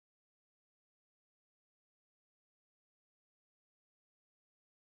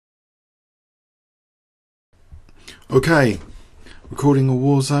Okay, recording a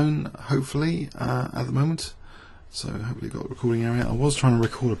Warzone, hopefully, at the moment. So hopefully got a recording area. I was trying to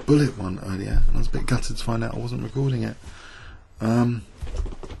record a bullet one earlier, and I was a bit gutted to find out I wasn't recording it.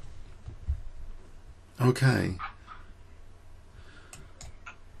 Okay.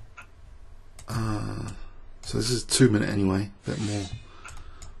 So this is 2 minute anyway.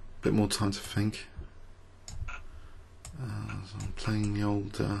 Bit more time to think. So I'm playing the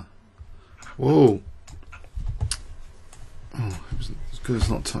old. Whoa! Oh, it was as good as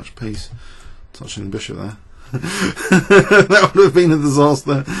not touch piece. Touching the bishop there. That would have been a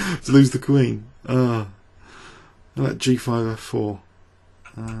disaster to lose the queen. How about g5 f4?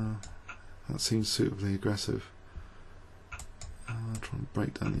 That seems suitably aggressive. Try and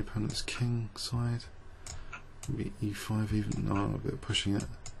break down the opponent's king side. Maybe e5 even. No, a bit of pushing it.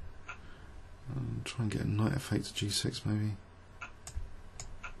 Try and get a knight f8 to g6 maybe.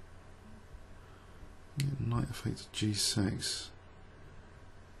 Get knight f8 to g6.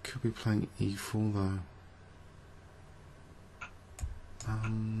 Could be playing e4 though.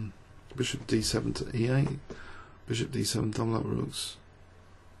 Bishop d7 to e8. Bishop d7 double up rooks.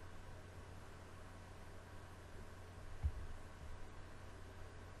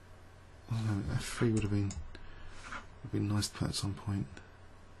 I don't know, f3 would have been nice to play at some point.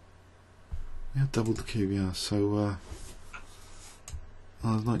 Yeah, doubled the cube, yeah. So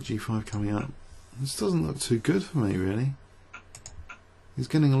there's knight g5 coming up. This doesn't look too good for me, really. He's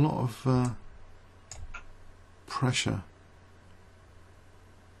getting a lot of pressure.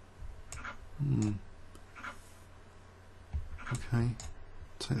 Okay,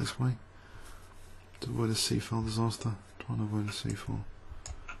 take this way. To avoid a c4 disaster. Trying to avoid a c4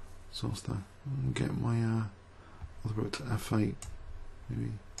 disaster. And get my other rook to f8,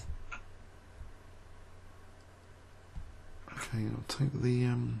 maybe. Okay, I'll take the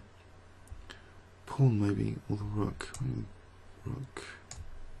pawn maybe, or the rook. Maybe rook.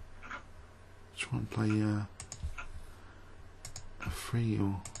 Try and play f3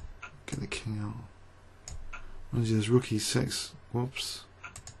 or get the king out. There's rook e6. Whoops.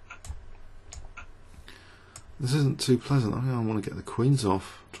 This isn't too pleasant. I think I want to get the queens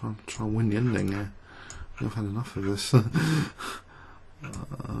off. Try and win the ending there. I think I've had enough of this.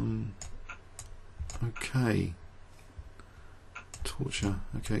 Okay. Torture.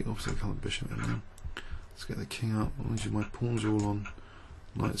 Okay, opposite coloured bishop in there. Let's get the king up. My pawns are all on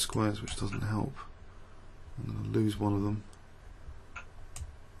light squares, which doesn't help. I'm going to lose one of them.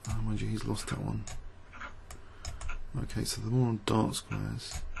 Mind you, he's lost that one. Okay, so they're more on dark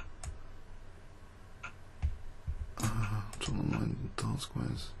squares. I'm trying to mind dark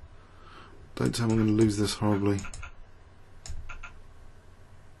squares. Don't tell me I'm going to lose this horribly.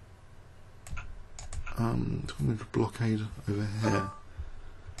 I'm going to blockade over here.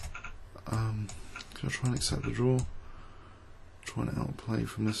 Can I try and accept the draw? Trying to outplay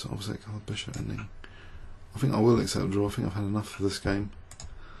from this opposite coloured bishop ending. I think I will accept the draw. I think I've had enough of this game.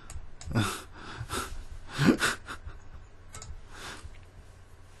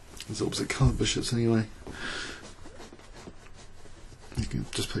 There's opposite coloured bishops anyway. You can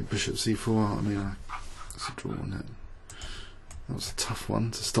just play bishop c4. I mean, it's a draw on it. That was a tough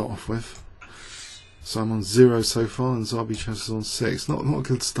one to start off with. So I'm on 0 so far, and Zabi Chess is on 6. Not a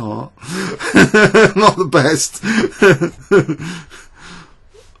good start. Not the best.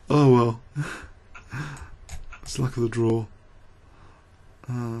 Oh well. It's luck of the draw.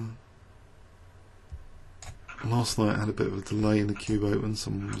 Last night I had a bit of a delay in the cube open.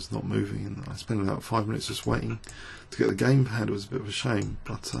 Someone was not moving, and I spent about 5 minutes just waiting to get the gamepad. It was a bit of a shame,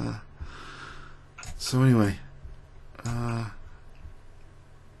 but so anyway, I'm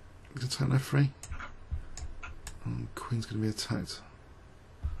going to take f3. Queen's going to be attacked.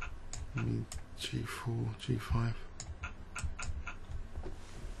 Maybe g4, g5.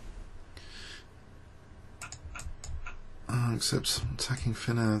 Except I'm attacking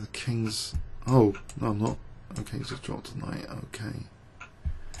Finnair. The king's. Oh no, I'm not. Okay, he's just dropped a knight. Okay,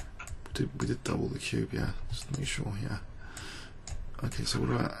 we did double the cube. Yeah, just to make sure. Yeah. Okay, so what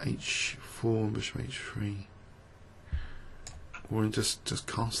about h4 and bishop h3? Or in just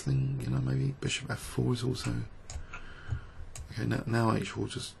castling, you know, maybe bishop f4 is also. Okay, now h4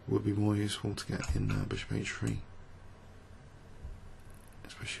 just would be more useful to get in bishop h3,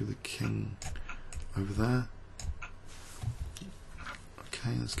 especially with the king over there.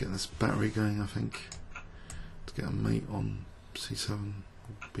 Okay, let's get this battery going. I think to get a mate on c7,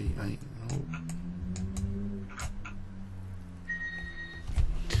 b8. Oh.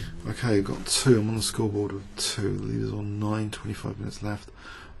 Okay, I've got 2. I'm on the scoreboard with 2. The leader's on 9. 25 minutes left.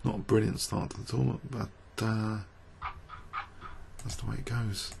 Not a brilliant start to the tournament, but that's the way it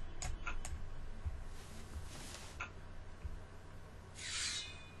goes.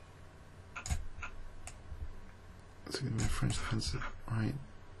 It's going to be a French defensive. Right.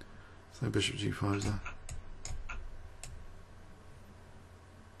 There's no bishop g5 there.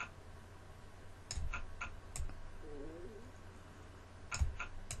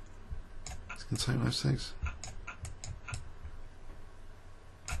 It's going to take knight f6.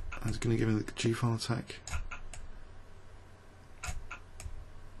 And it's going to give me the g-file attack.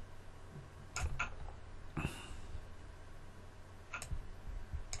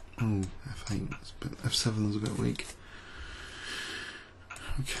 Oh, f8. F7 is a bit weak.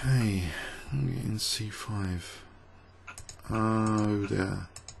 Okay, I'm getting c5. Oh dear.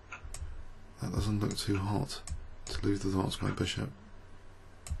 That doesn't look too hot to lose the dark square bishop.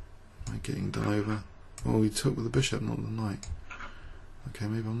 Am I getting done over? Oh, he took with the bishop, not the knight. Okay,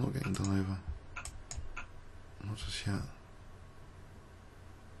 maybe I'm not getting done over. Not just yet.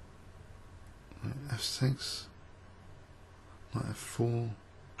 Knight f6. Knight f4.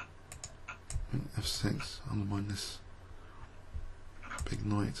 f6. Undermine this big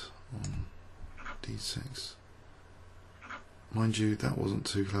knight on d6. Mind you, that wasn't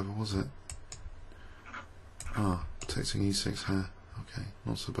too clever, was it? Ah, protecting e6 here. Okay,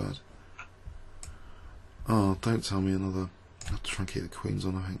 not so bad. Oh, don't tell me another. I have to try and keep the queens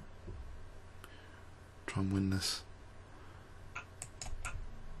on, I think. Try and win this.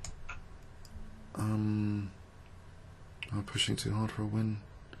 Am I pushing too hard for a win?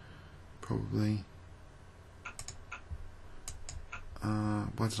 Probably.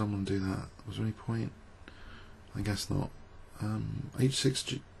 Why did I want to do that? Was there any point? I guess not.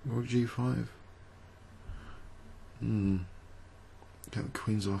 H6 or G5. Get the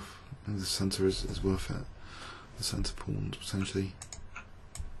queens off. Maybe the centre is worth it. The centre pawn potentially.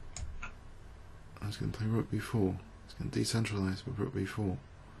 I was going to play rook b4. It's going to decentralise with rook b4.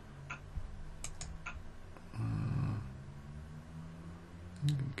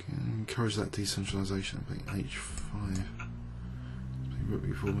 Encourage that decentralisation. I think h5. Play rook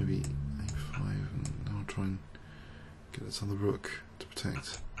b4, maybe a5, and now I'll try and get this other rook to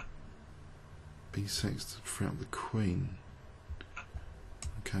protect b6 to free up the queen.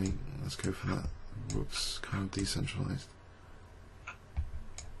 Okay, let's go for that. Rook's kind of decentralised.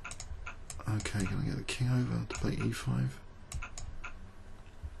 Okay, can I get the king over to play e5?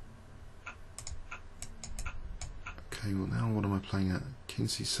 Okay, well now what am I playing at? King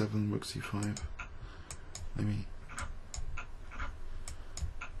c7, rook c5, maybe.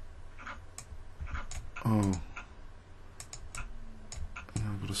 Oh, yeah,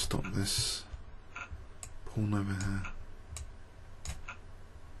 I've got to stop this pawn over here.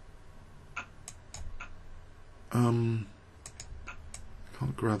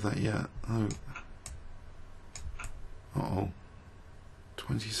 Can't grab that yet. Oh. Uh-oh.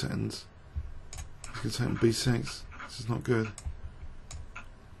 20 seconds. He's going to take on b6. This is not good.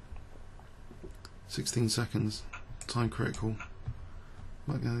 16 seconds. Time critical.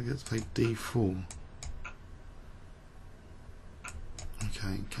 Am I going to get to play d4?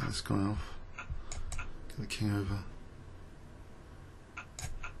 Okay, get this guy off. Get the king over.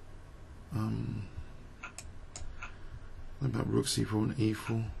 What about rook c4 and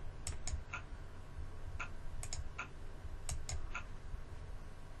e4?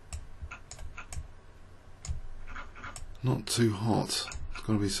 Not too hot, it's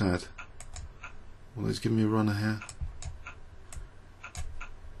going to be sad. Well, he's giving me a runner here.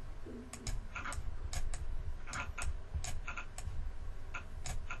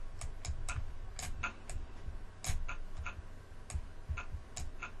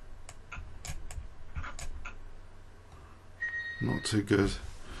 Not too good.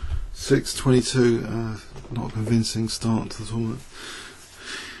 6:22. Not a convincing start to the tournament.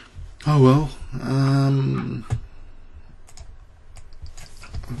 Oh well.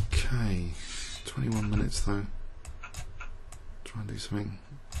 Okay. 21 minutes though. Try and do something.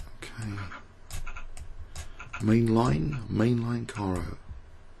 Okay. Mainline Caro.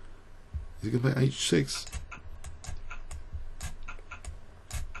 Is he going to play h6?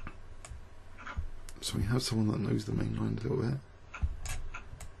 So we have someone that knows the main line a little bit.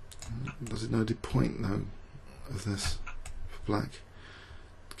 Does it know the point though of this for black?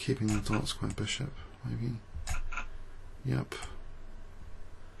 Keeping the dark square bishop, maybe? Yep.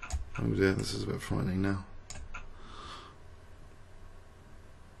 Oh dear, this is a bit frightening now.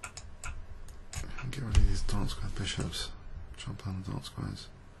 Get rid of these dark square bishops. Jump down the dark squares.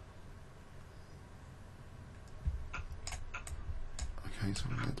 Okay, so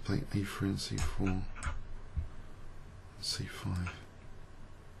I'm going to play a3 and c4 and c5.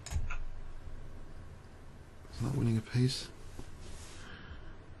 Is that winning a piece?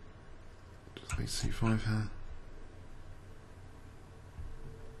 Just play c5 here.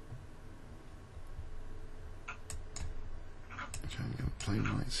 play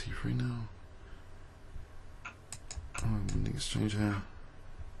knight c3 now. Oh, winning exchange here.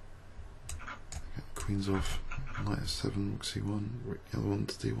 Get the queens off. Knight f7, rook c1, rook the other one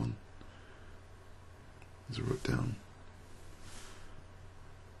to d1. There's a rook down.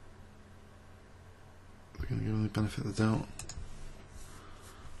 They're going to give them the benefit of the doubt.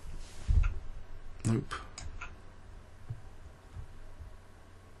 Nope.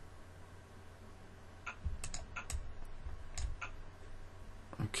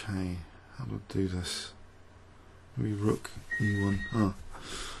 Okay, how do I do this? Maybe rook e1. Ah.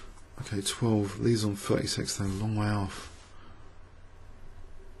 Okay, 12. Lee's on 36, they're a long way off.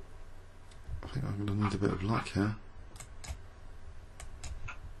 I think I'm going to need a bit of luck here.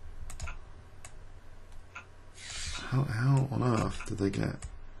 How on earth did they get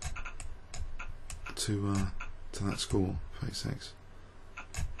to that score, 36?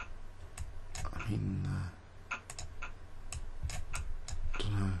 I mean, I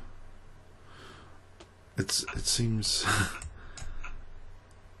don't know. It seems I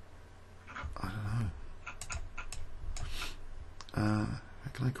don't know.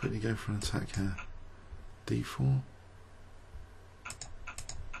 Can I quickly go for an attack here? D4.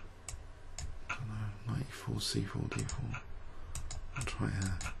 I don't know. Knight e4, c4, d4. I'll try it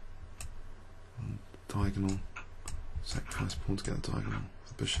here. And diagonal. Sacrifice pawn to get the diagonal with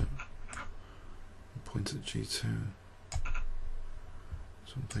the bishop. And point at g2.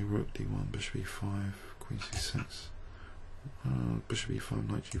 So I'll play rook d1, bishop e5, queen c6. Bishop e5,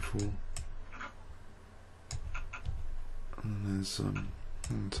 knight g4. And there's I'm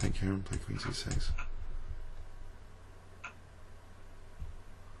going to take here and play queen c6.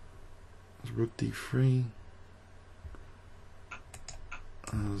 There's rook d3.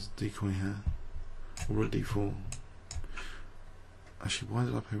 There's decoy here. Or rook d4. Actually, why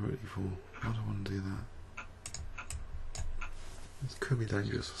did I play rook d4? Why do I want to do that? It could be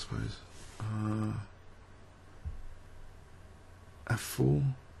dangerous, I suppose.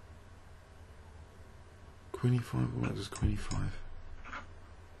 f4. Queen e5, or just queen e5.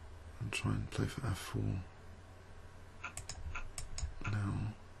 And try and play for f4.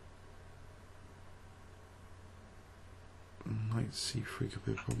 Now, knight c3 could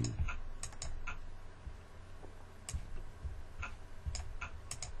be a problem.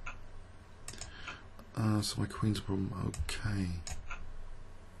 So my queen's a problem. Okay.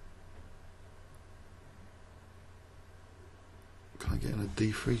 Can I get in a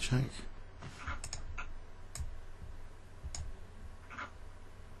d3 check?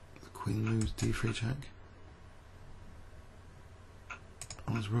 The queen moves d3 check.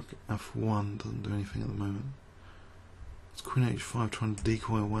 Oh, there's rook f1, doesn't do anything at the moment. It's queen h5 trying to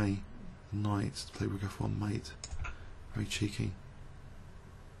decoy away the knight to play rook f1 mate. Very cheeky.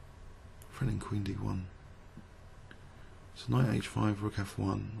 Threatening queen d1. So knight h5, rook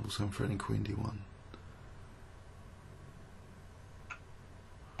f1, also I'm threatening queen d1.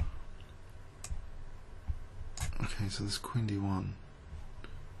 Okay, so this queen d1.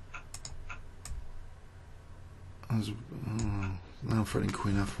 Now I'm threatening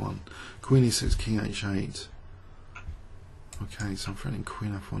queen f1. Queen e6, king h8. Okay, so I'm threatening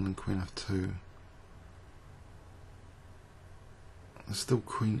queen f1 and queen f2. There's still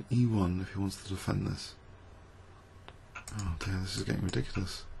queen e1 if he wants to defend this. Oh dear, this is getting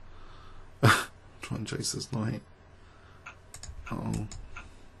ridiculous. Try and chase this knight. Uh oh.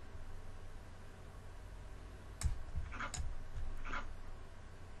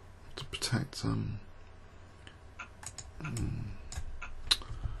 To protect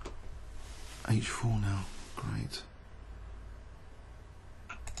h4 now. Great.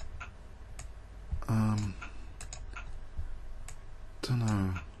 Don't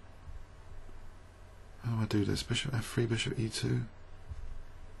know. How do I do this? Bishop f3, bishop e2.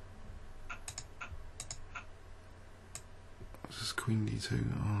 This is queen d2.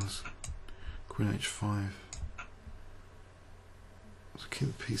 Oh, this queen h5. So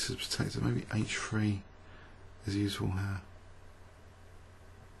keep the pieces protected. Maybe h3 is useful here.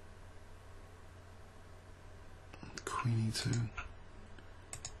 Queen e2.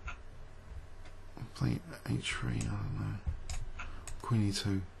 I'm playing h3. I don't know. Queen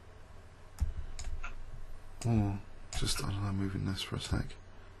e2. Or just, I don't know, moving this for attack.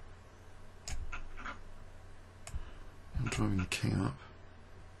 I'm driving the king up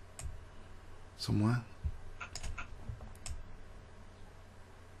somewhere.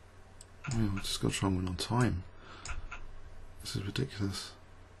 I mean, I've just got to try and win on time. This is ridiculous.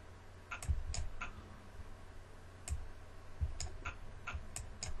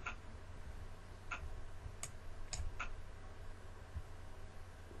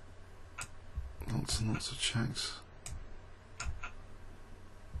 Lots and lots of checks.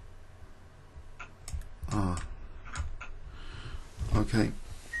 Okay,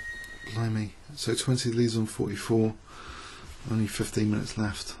 blimey. So 20 leads on 44. Only 15 minutes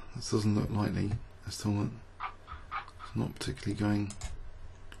left. This doesn't look likely. It's still not particularly going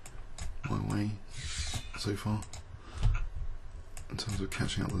my way so far. In terms of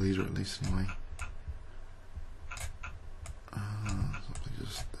catching up the leader, at least, anyway.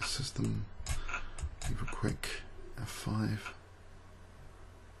 Just the system. Leave a quick F5.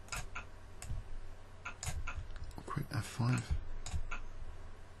 Quick F5.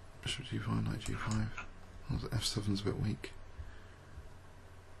 Bishop G5, Knight G5. F7's a bit weak.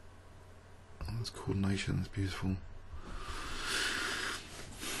 Oh, that's coordination. That's beautiful.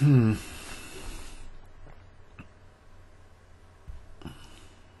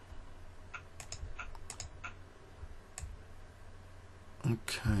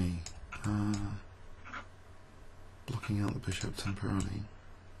 Okay, blocking out the bishop temporarily.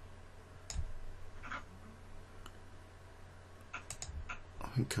 I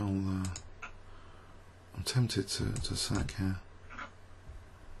think I'm tempted to sack here.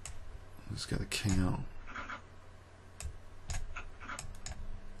 Let's get the king out.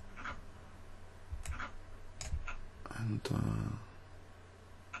 And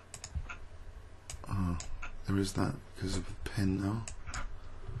there is that because of the pin now.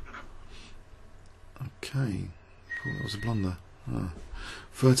 Okay, thought that was a blunder.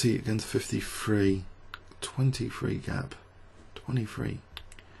 30 against 53, 23 gap, 23.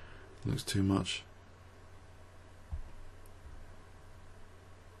 Looks too much.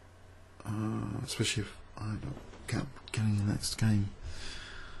 Especially if I got gap getting the next game.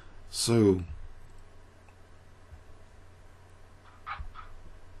 So.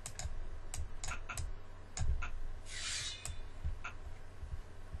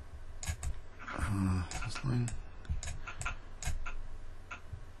 This line.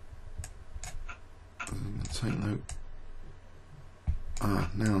 Take note.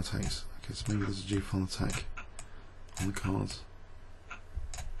 Now it takes. Okay, so maybe there's a G-file attack on the cards.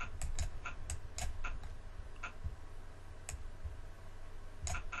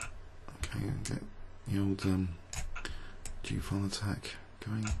 Okay, get the old G-file attack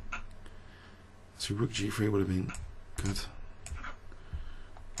going. So Rook G3 would have been good.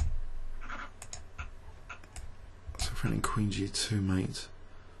 Threatening Queen G2, mate.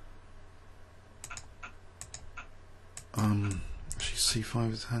 Actually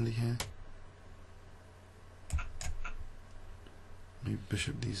C5 is handy here. Maybe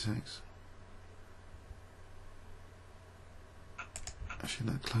Bishop D6.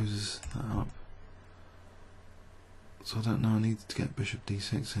 Actually that closes that up. So I don't know, I need to get Bishop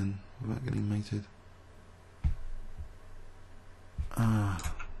D6 in without getting mated. I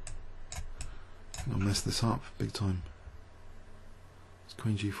messed this up big time. It's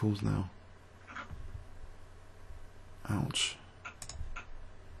Queen G4's now. Ouch.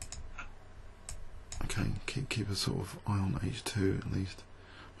 Okay, keep a sort of eye on H2 at least.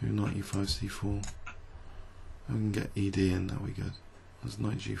 Maybe Knight E5, C4. We can get ED in, that'll be good. There's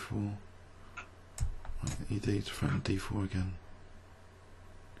Knight G4. Right, ED to threaten D4 again.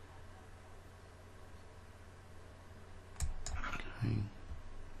 Okay.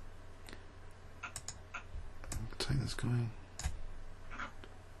 Take this guy.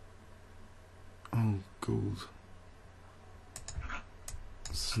 Oh, gold.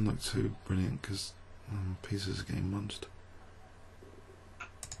 This doesn't look too brilliant because pieces are getting munched.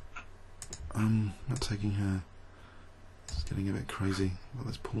 Not taking her. It's getting a bit crazy. Well,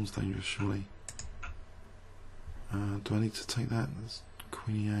 this pawn's dangerous, surely. Do I need to take that? That's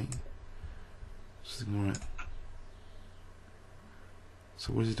Queen E8. Just ignore it.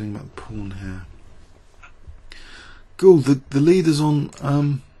 So what is he doing about the pawn here? Cool. The leader's on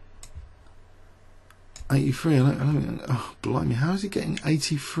 83. I don't oh, blimey, how is he getting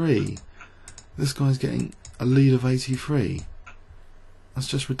 83? This guy's getting a lead of 83. That's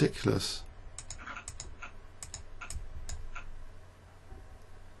just ridiculous.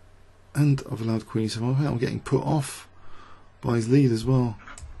 And I've allowed Queen E7. I'm getting put off by his lead as well.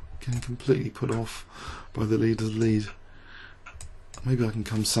 Getting completely put off by the leader's lead. Maybe I can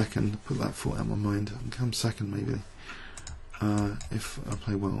come second. Put that thought out of my mind. I can come second maybe. If I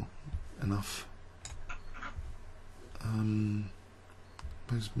play well enough.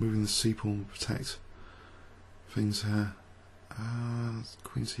 Just moving the C pawn to protect things here.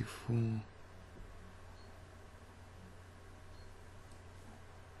 Queen C4.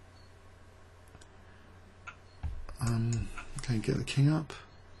 Okay, get the king up.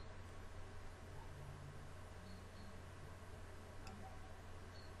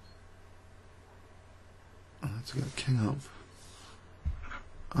 I have to get the king up.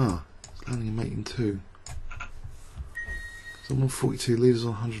 It's landing a mate in 2. I'm on 42, leaders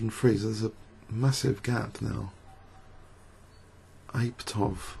on 103, so there's a massive gap now.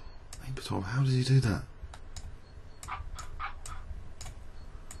 Apetov, how does he do that?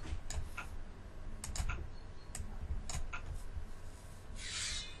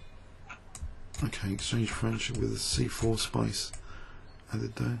 Okay, exchange friendship with a C4 spice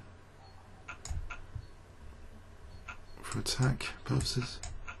added though. For attack purposes.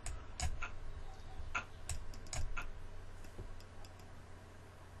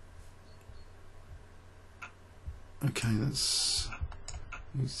 Okay, let's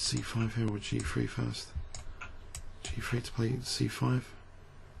use C5 here or G3 first. G3 to play C5.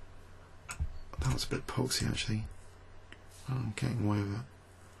 That was a bit poxy actually. Oh, I'm getting away with it.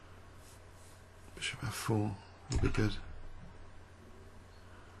 Bishop F4 will be good.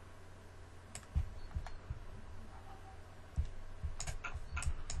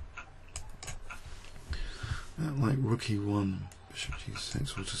 Like rook E1, bishop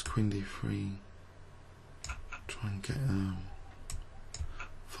G6, or just queen D3. Try and get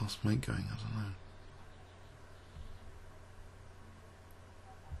fast mate going, I don't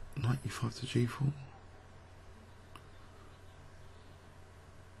know. Knight E5 to G4.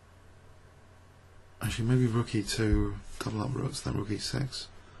 Actually, maybe rook E2, double up rooks, then rook E6.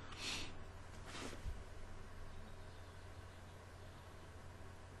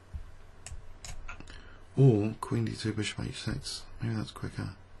 Or queen D2, bishop H6. Maybe that's quicker.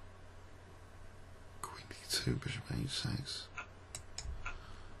 Queen D2, bishop H6.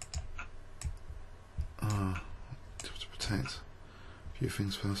 To protect a few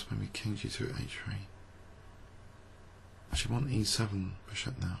things first. Maybe king G2 H3. Actually, I want E7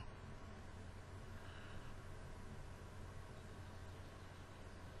 bishop now.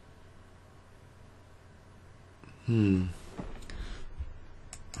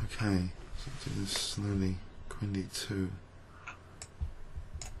 Okay, so do this slowly. Queen D2.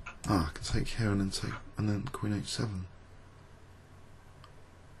 I can take here and then take, and then queen H7.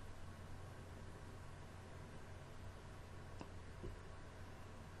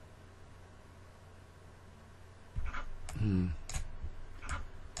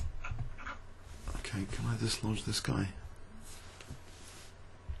 Okay, can I dislodge this guy?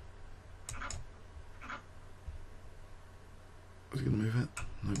 Was he going to move it?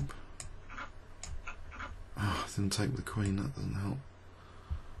 Nope. Didn't take the queen, that doesn't help.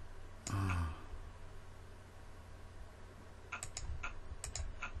 I'm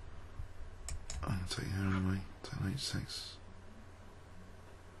going to take her anyway. Take H6.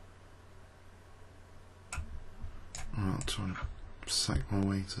 Alright, I'll try and sack my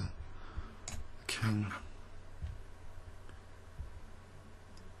way to the king.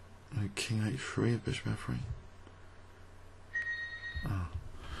 No, king H3, bishop F3.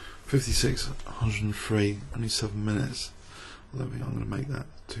 56, 103, only 7 minutes. I don't think I'm going to make that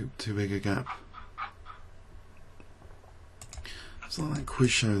too big a gap. It's like that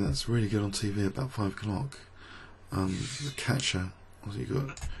quiz show that's really good on TV about 5 o'clock. The Catcher. Also you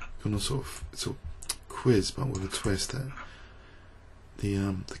got a sort of quiz, but with a twist. That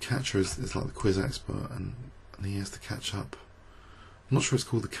the Catcher is like the quiz expert, and he has to catch up. I'm not sure it's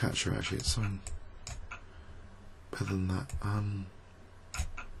called the Catcher actually. It's something better than that.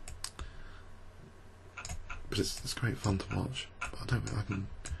 But it's great fun to watch. But I don't think I can,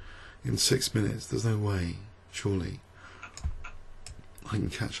 in 6 minutes, there's no way, surely, I can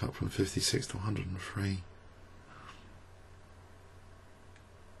catch up from 56 to 103.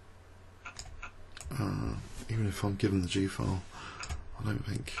 Even if I'm given the G file, I don't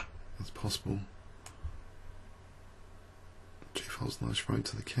think that's possible. G file's a nice road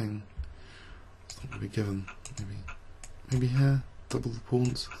to the king. It's not going to be given. Maybe here. Double the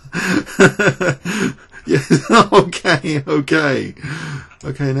pawns. Yes. Okay.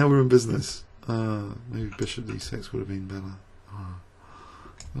 Now we're in business. Maybe bishop d6 would have been better. I'm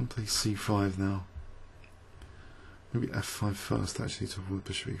going to play c5 now. Maybe f5 first actually to avoid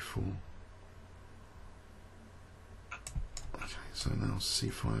bishop e4. Okay, so now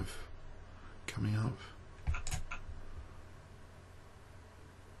c5 coming up.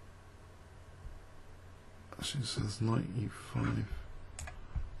 Actually, so there's knight e5.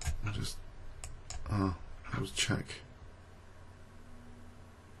 I'll just that was check.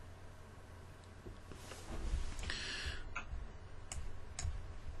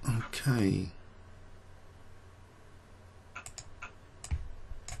 Okay.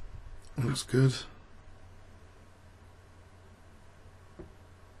 Looks good.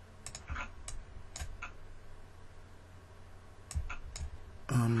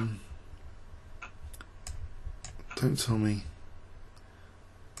 Don't tell me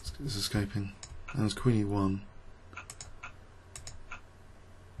it's escaping. And it's queen e1.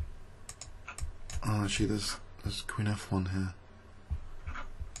 Oh, actually, there's Queen F1 here.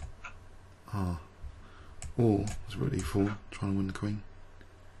 Ah. Or it's Rook E4, trying to win the Queen.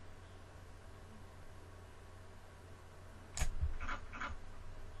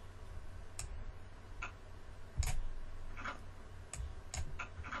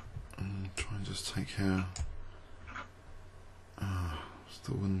 And try and just take care.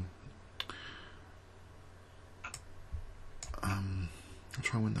 Still win. I'll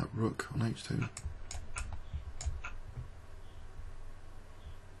try and win that Rook on H2.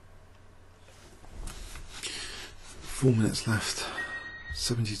 Four minutes left.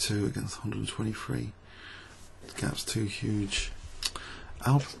 72 against 123. The gap's too huge.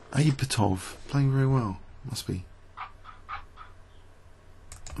 Apatov playing very well. Must be.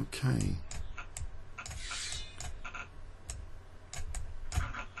 Okay.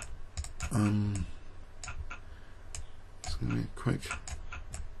 It's going to be a quick.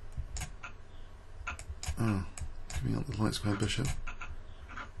 Oh, giving up the light square bishop.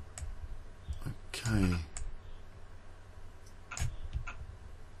 Okay.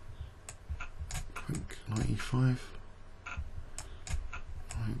 Quick knight e5.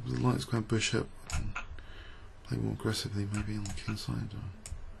 Right, with the light square bishop, I can play more aggressively, maybe on the king side.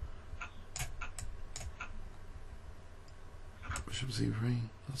 Bishop z3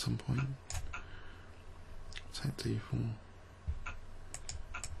 at some point. Take d4.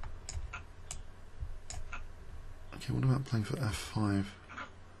 Okay, what about playing for f5?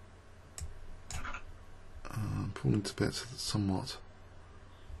 Pulling to bits somewhat.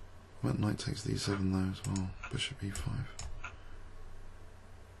 What about knight takes d7 though as well? Bishop e5.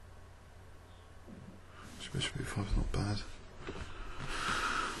 Bishop e5 is not bad.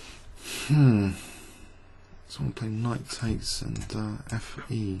 Someone playing knight takes and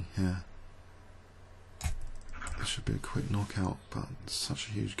fe here. This should be a quick knockout, but it's such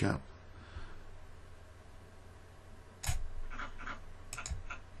a huge gap.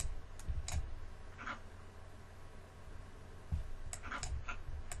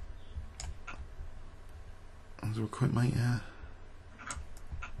 Is there a quick mate here?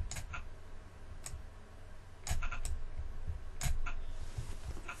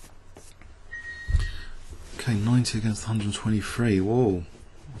 Okay, 90 against 123. Whoa,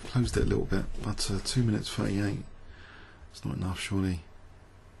 I've closed it a little bit, but 2 minutes 38. It's not enough, surely.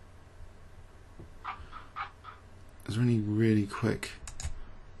 Is there any really quick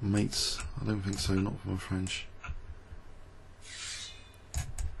mates? I don't think so, not for my French.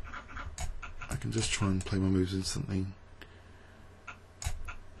 I can just try and play my moves instantly.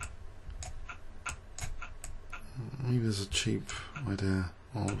 Maybe there's a cheap idea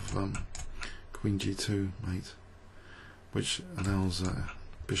of Queen G2 mate, which allows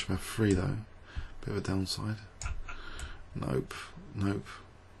Bishop F3 though. Bit of a downside. Nope, nope.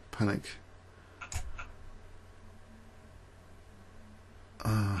 Panic.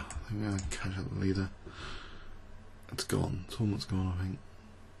 I think I can catch up the leader. It's gone. Tournament's gone, I think.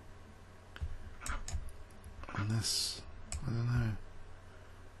 Unless, I don't know.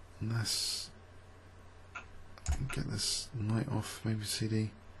 Unless I can get this knight off, maybe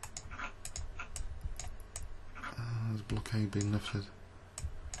CD. There's a blockade being lifted.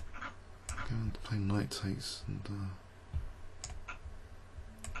 Going to play knight takes and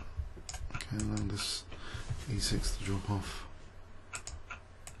okay, allow this e6 to drop off.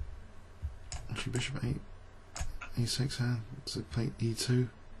 Actually, bishop 8, e6 here. Does it play e2?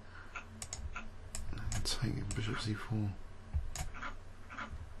 And take bishop c4.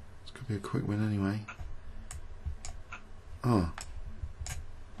 This could be a quick win anyway. Ah,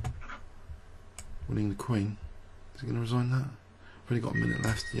 winning the queen. Is he going to resign that? I've only got a minute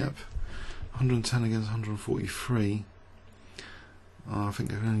left. Yep. 110 against 143. I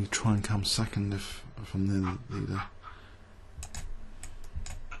think I can only try and come second if I'm near the leader.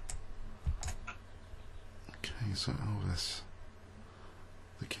 Okay, so Elvis,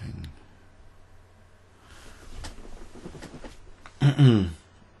 the king.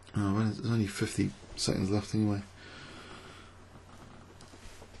 Well, there's only 50 seconds left anyway.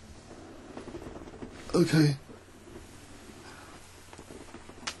 Okay.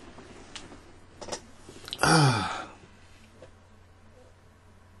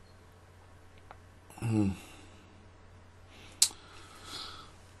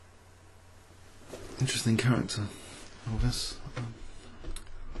 Interesting character, Elvis.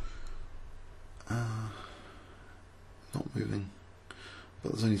 Not moving,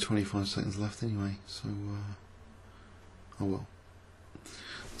 but there's only 25 seconds left anyway, so oh well.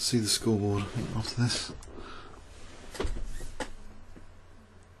 Let's see the scoreboard, I think, after this.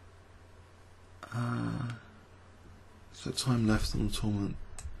 So time left on the tournament.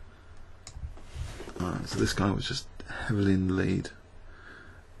 So this guy was just heavily in the lead,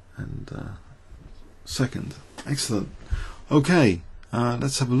 and second. Excellent. Okay,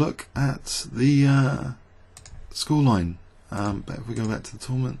 let's have a look at the scoreline. But if we go back to the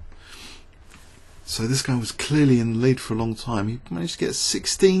tournament, so this guy was clearly in the lead for a long time. He managed to get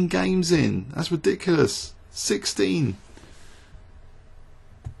 16 games in. That's ridiculous. 16.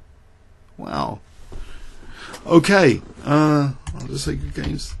 Wow. Okay, I'll just say good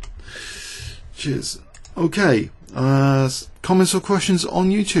games. Cheers. Okay, comments or questions on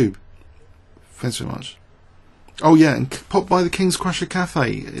YouTube? Thanks very much. Oh yeah, and pop by the King's Crusher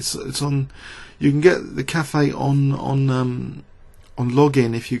Cafe. It's on. You can get the cafe on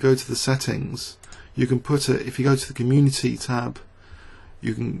login if you go to the settings. You can put it, if you go to the community tab,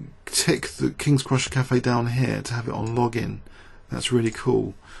 you can tick the King's Crusher Cafe down here to have it on login. That's really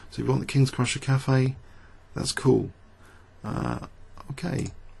cool. So if you want the King's Crusher Cafe, that's cool. Okay.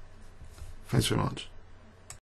 Thanks very much.